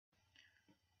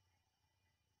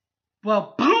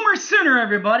Well, Boomer Sooner,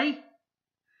 everybody!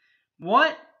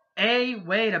 What a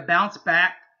way to bounce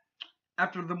back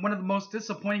after one of the most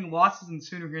disappointing losses in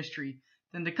Sooner history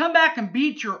than to come back and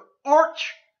beat your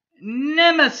arch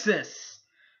nemesis,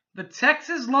 the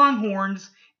Texas Longhorns,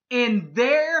 in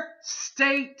their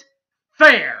state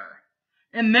fair.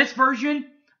 In this version,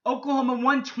 Oklahoma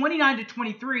won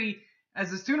 29-23 as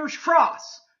the Sooners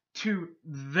cross to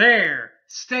their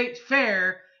state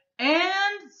fair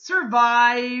and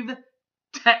survive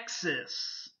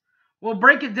Texas. We'll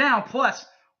break it down. Plus,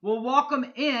 we'll welcome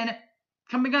in,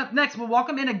 coming up next, we'll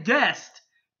welcome in a guest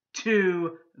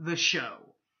to the show.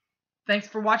 Thanks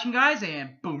for watching, guys,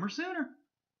 and Boomer Sooner.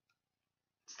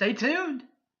 Stay tuned.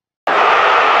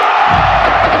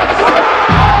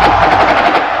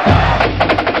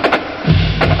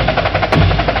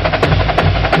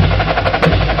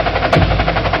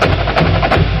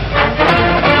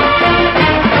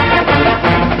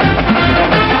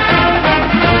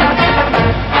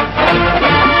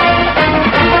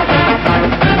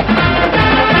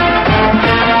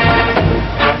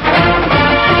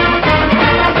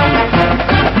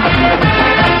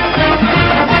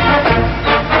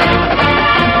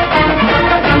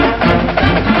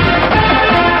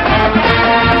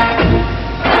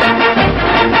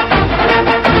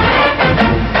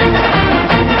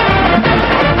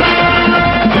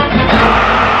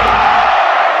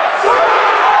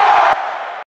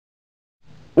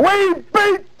 We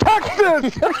beat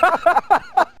Texas!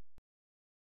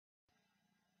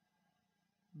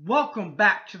 Welcome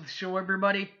back to the show,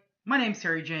 everybody. My name's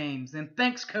Terry James, and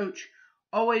thanks, Coach.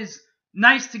 Always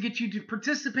nice to get you to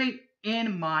participate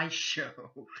in my show.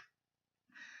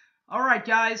 All right,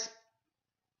 guys.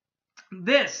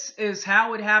 This is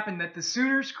how it happened that the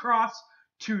Sooners crossed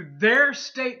to their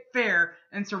state fair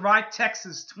and survived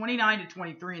Texas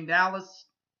 29-23 in Dallas.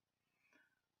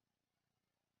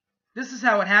 This is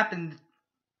how it happened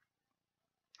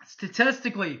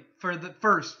statistically for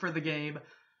the game.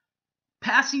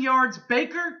 Passing yards,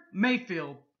 Baker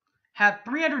Mayfield had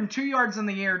 302 yards in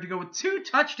the air to go with 2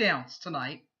 touchdowns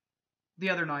the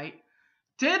other night.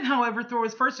 Did, however, throw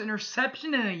his first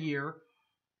interception in a year.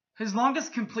 His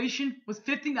longest completion was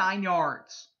 59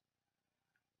 yards.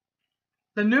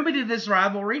 The newbie to this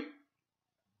rivalry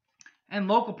and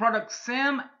local product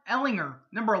Sam Ehlinger,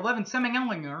 number 11, Sam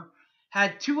Ehlinger,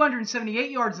 had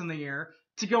 278 yards in the air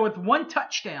to go with 1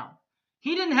 touchdown.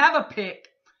 He didn't have a pick.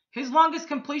 His longest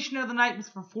completion of the night was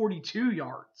for 42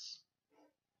 yards.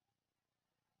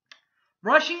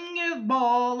 Rushing the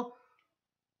ball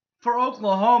for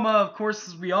Oklahoma, of course,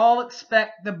 as we all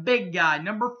expect, the big guy,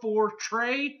 number 4,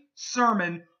 Trey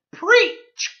Sermon.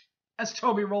 Preach, as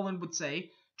Toby Rowland would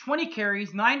say. 20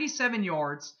 carries, 97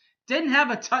 yards. Didn't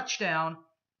have a touchdown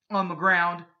on the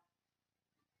ground.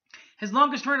 His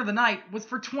longest run of the night was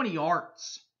for 20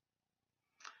 yards.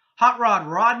 Hot Rod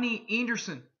Rodney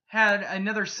Anderson had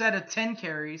another set of 10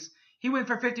 carries. He went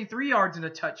for 53 yards and a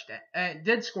touchdown.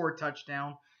 Did score a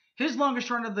touchdown. His longest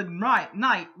run of the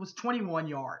night was 21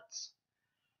 yards.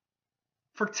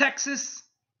 For Texas,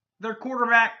 their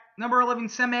quarterback, number 11,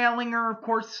 Sam Ehlinger, of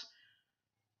course,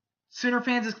 Sooner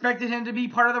fans expected him to be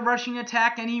part of the rushing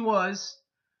attack, and he was,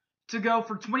 to go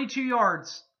for 22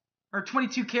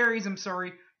 carries,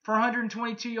 for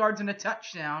 122 yards and a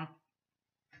touchdown.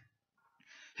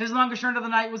 His longest run of the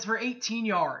night was for 18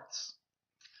 yards.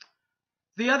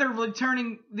 The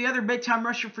other big-time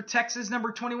rusher for Texas,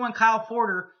 number 21, Kyle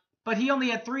Porter, but he only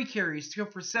had 3 carries to go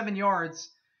for 7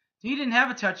 yards. He didn't have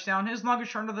a touchdown. His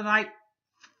longest run of the night,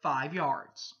 5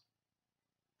 yards.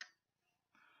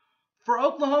 For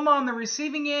Oklahoma on the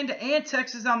receiving end and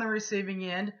Texas on the receiving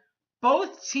end,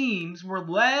 both teams were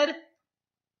led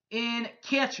in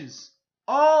catches,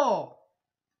 all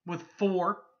with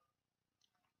 4.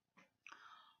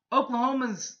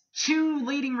 Oklahoma's 2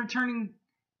 main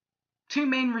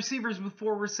receivers with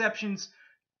 4 receptions,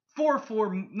 4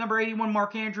 for number 81,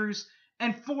 Mark Andrews,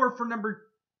 and 4 for number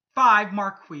 5,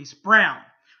 Marquise Brown.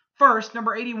 First,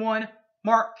 number 81,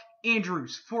 Mark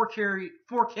Andrews, 4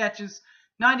 catches,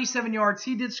 97 yards.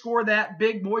 He did score that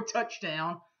big boy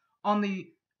touchdown on the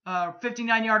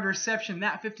 59-yard reception.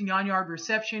 That 59-yard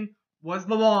reception was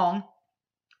the long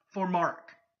for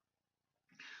Mark.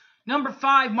 Number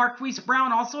 5, Marquise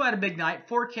Brown, also had a big night.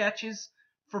 4 catches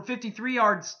for 53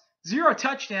 yards, 0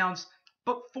 touchdowns,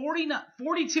 but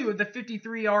 42 of the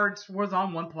 53 yards was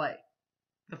on 1 play.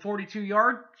 The 42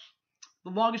 yards, the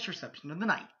longest reception of the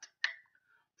night.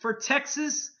 For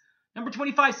Texas, number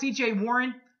 25, C.J.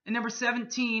 Warren, and number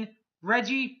 17,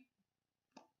 Reggie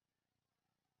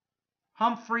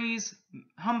Humphrill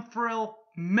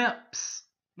Mepps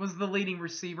was the leading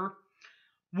receiver.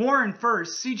 Warren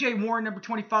first. C.J. Warren, number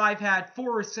 25, had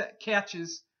 4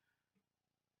 catches.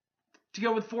 To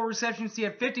go with 4 receptions, he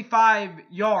had 55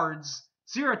 yards,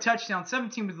 0 touchdowns,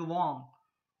 17 was the long.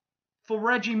 For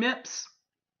Reggie Mipps,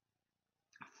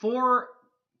 4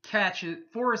 catches,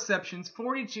 4 receptions,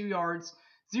 42 yards,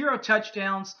 0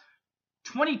 touchdowns,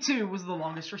 22 was the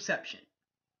longest reception.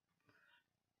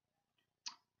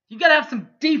 You got to have some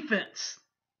defense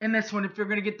in this one if you're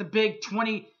going to get the big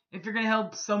 20, if you're going to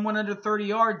help someone under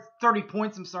 30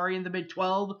 points, in the Big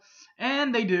 12.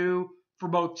 And they do for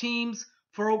both teams.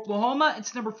 For Oklahoma,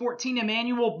 it's number 14,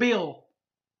 Emmanuel Beal.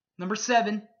 Number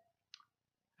 7.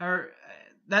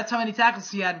 That's how many tackles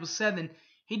he had, was 7.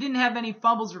 He didn't have any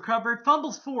fumbles recovered,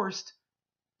 fumbles forced,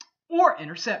 or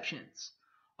interceptions.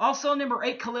 Also, number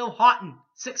 8, Khalil Houghton.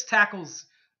 6 tackles,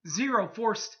 0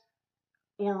 forced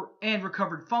and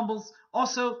recovered fumbles.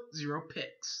 Also, 0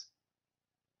 picks.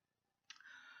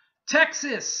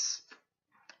 Texas,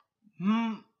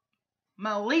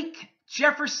 Malik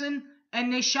Jefferson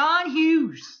and Nashawn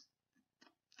Hughes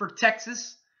for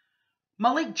Texas.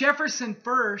 Malik Jefferson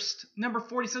first, number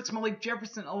 46, Malik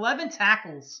Jefferson, 11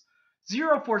 tackles,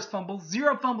 0 forced fumbles,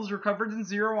 0 fumbles recovered, and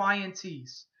 0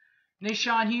 INTs.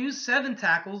 Nashawn Hughes, 7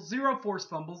 tackles, 0 forced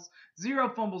fumbles, 0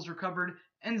 fumbles recovered,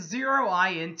 and 0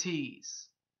 INTs.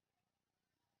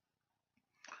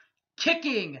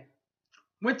 Kicking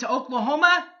went to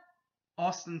Oklahoma,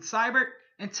 Austin Seibert,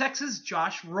 and Texas,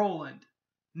 Josh Rowland.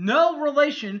 No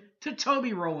relation to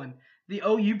Toby Rowland, the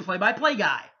OU play-by-play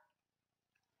guy.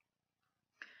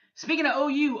 Speaking of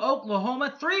OU,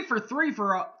 Oklahoma, 3 for 3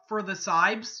 for the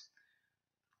Sibes.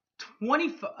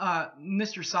 Mr.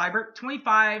 Seibert,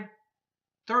 25,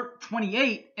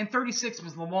 28, and 36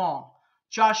 was the long.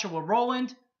 Joshua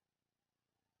Rowland,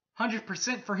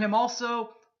 100% for him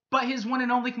also, but his one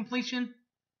and only completion,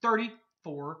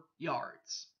 34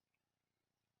 yards.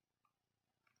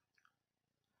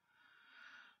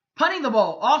 Punting the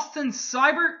ball, Austin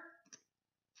Seibert,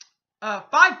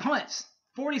 5 punts,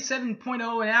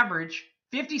 47.0 in average,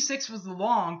 56 was the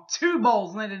long, 2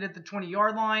 balls landed at the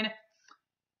 20-yard line,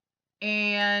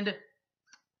 and,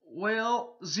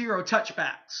 0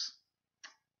 touchbacks.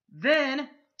 Then,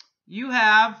 you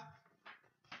have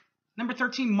number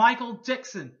 13, Michael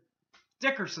Dixon.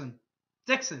 5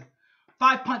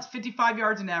 punts, 55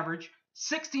 yards in average,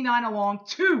 69 along,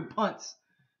 2 punts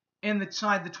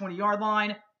inside the 20-yard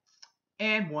line,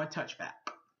 and 1 touchback.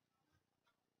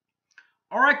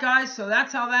 Alright guys, so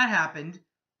that's how that happened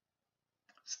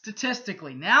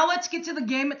statistically. Now let's get to the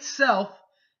game itself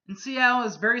and see how,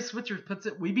 as Barry Switzer puts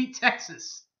it, we beat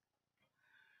Texas.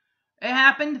 It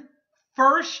happened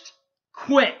first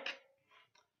quick,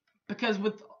 because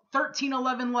with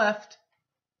 12:13 left,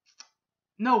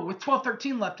 in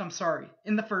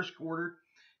the first quarter,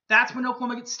 that's when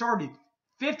Oklahoma gets started.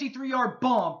 53-yard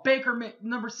bomb,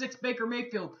 number 6, Baker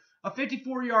Mayfield. A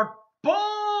 54-yard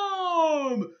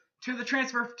bomb to the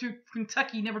transfer to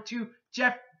Kentucky, number 2,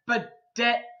 Jeff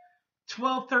Badette.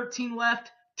 12:13 left.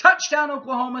 Touchdown,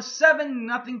 Oklahoma,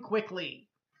 7-0 quickly.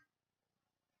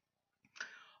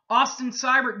 Austin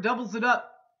Seibert doubles it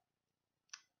up.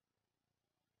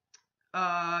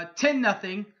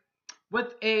 10-0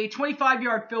 with a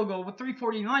 25-yard field goal with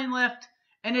 3:49 left.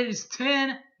 And it is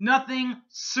 10-0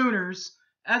 Sooners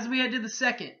as we head to the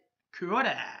second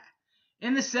quarter.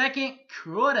 In the second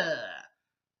quarter,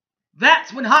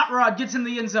 that's when Hot Rod gets in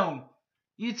the end zone.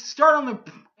 You start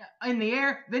in the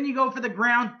air, then you go for the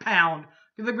ground pound.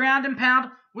 The ground and pound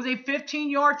was a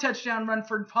 15-yard touchdown run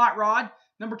for Hot Rod,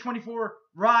 number 24,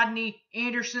 Rodney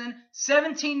Anderson.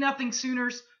 17-0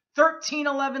 Sooners,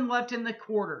 13:11 left in the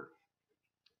quarter.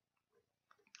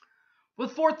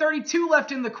 With 4:32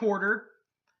 left in the quarter,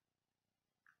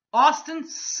 Austin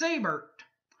Seibert,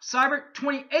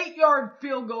 28-yard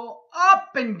field goal,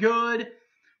 up and good.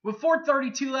 With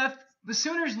 4:32 left, the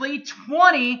Sooners lead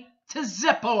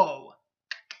 20-0.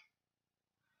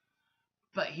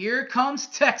 But here comes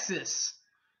Texas.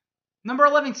 Number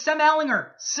 11, Sam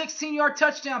Ehlinger, 16-yard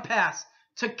touchdown pass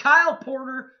to Kyle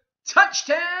Porter.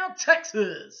 Touchdown,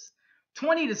 Texas.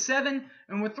 20-7,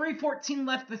 and with 3:14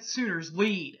 left, the Sooners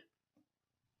lead.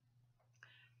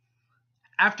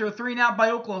 After a 3-and-out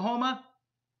by Oklahoma,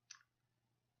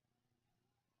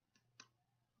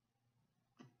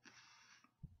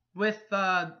 with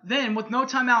no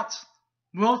timeouts,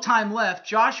 no time left,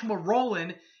 Joshua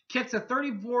Rowland kicks a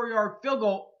 34-yard field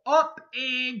goal up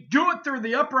and do it through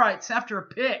the uprights after a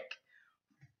pick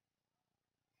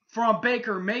from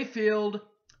Baker Mayfield.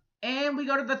 And we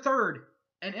go to the third.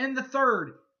 And in the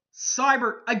third,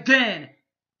 Seibert again,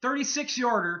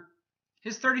 36-yarder.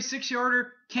 His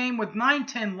 36-yarder came with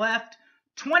 9:10 left,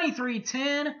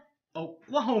 23-10,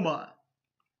 Oklahoma.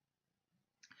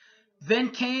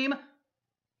 Then came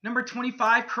number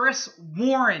 25, Chris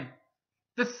Warren,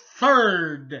 the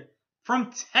third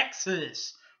from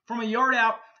Texas, from a yard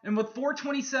out. And with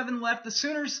 4:27 left, the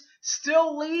Sooners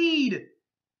still lead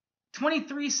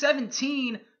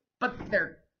 23-17, but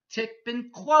they're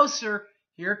tipping closer.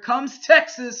 Here comes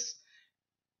Texas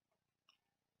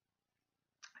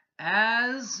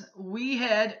as we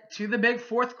head to the big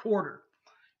fourth quarter.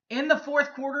 In the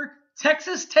fourth quarter,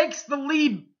 Texas takes the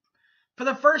lead for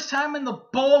the first time in the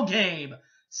bowl game.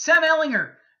 Sam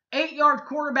Ehlinger, 8-yard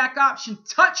quarterback option,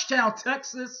 touchdown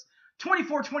Texas,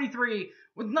 24-23.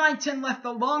 With 9:10 left,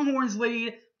 the Longhorns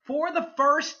lead for the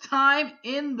first time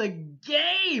in the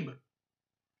game.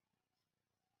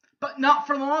 But not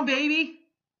for long, baby.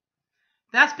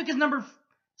 That's because number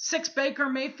 6, Baker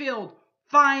Mayfield,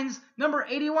 finds number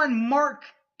 81, Mark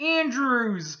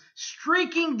Andrews,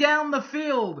 streaking down the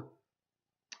field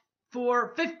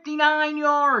for 59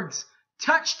 yards.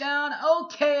 Touchdown,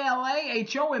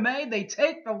 OKLA-HOMA. They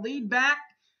take the lead back,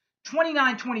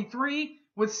 29-23,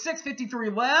 with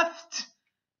 6:53 left.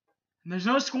 And there's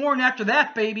no scoring after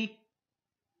that, baby.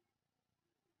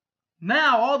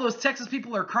 Now all those Texas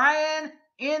people are crying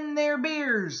in their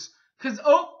beers because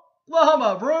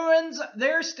Oklahoma ruins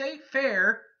their state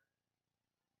fair.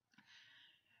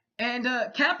 And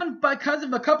capping because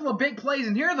of a couple of big plays.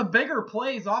 And here are the bigger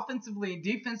plays offensively and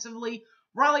defensively.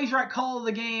 Riley's right call of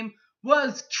the game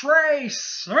was Trey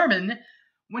Sermon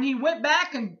when he went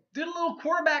back and did a little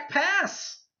quarterback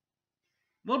pass.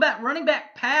 A little bit running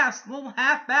back pass, a little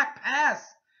halfback pass.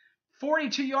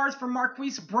 42 yards for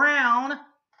Marquise Brown.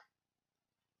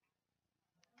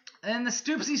 And the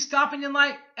Stoopsy stopping in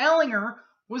light Ehlinger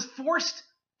was forced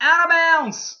out of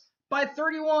bounds by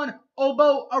 31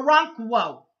 Obo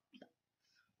Arankwo.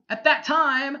 At that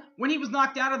time, when he was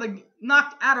knocked out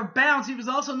of bounds, he was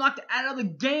also knocked out of the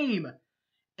game.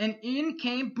 And in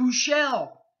came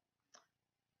Buechele,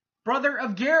 brother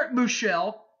of Garrett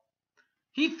Buechele.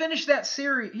 He finished that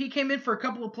series. He came in for a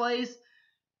couple of plays.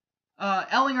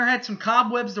 Ehlinger had some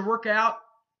cobwebs to work out.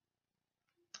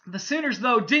 The Sooners,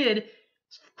 though, did,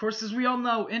 of course, as we all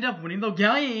know, end up winning the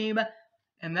game.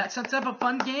 And that sets up a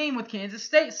fun game with Kansas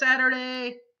State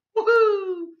Saturday.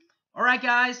 Woohoo! All right,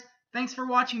 guys. Thanks for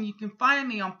watching. You can find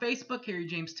me on Facebook, Harry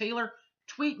James Taylor.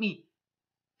 Tweet me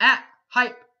at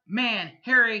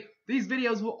HypeManHarry. These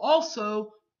videos will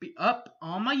also be up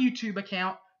on my YouTube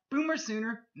account, Boomer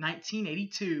Sooner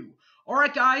 1982. All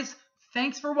right, guys.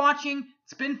 Thanks for watching.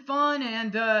 It's been fun.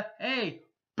 And, hey,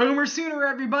 Boomer Sooner,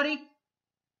 everybody.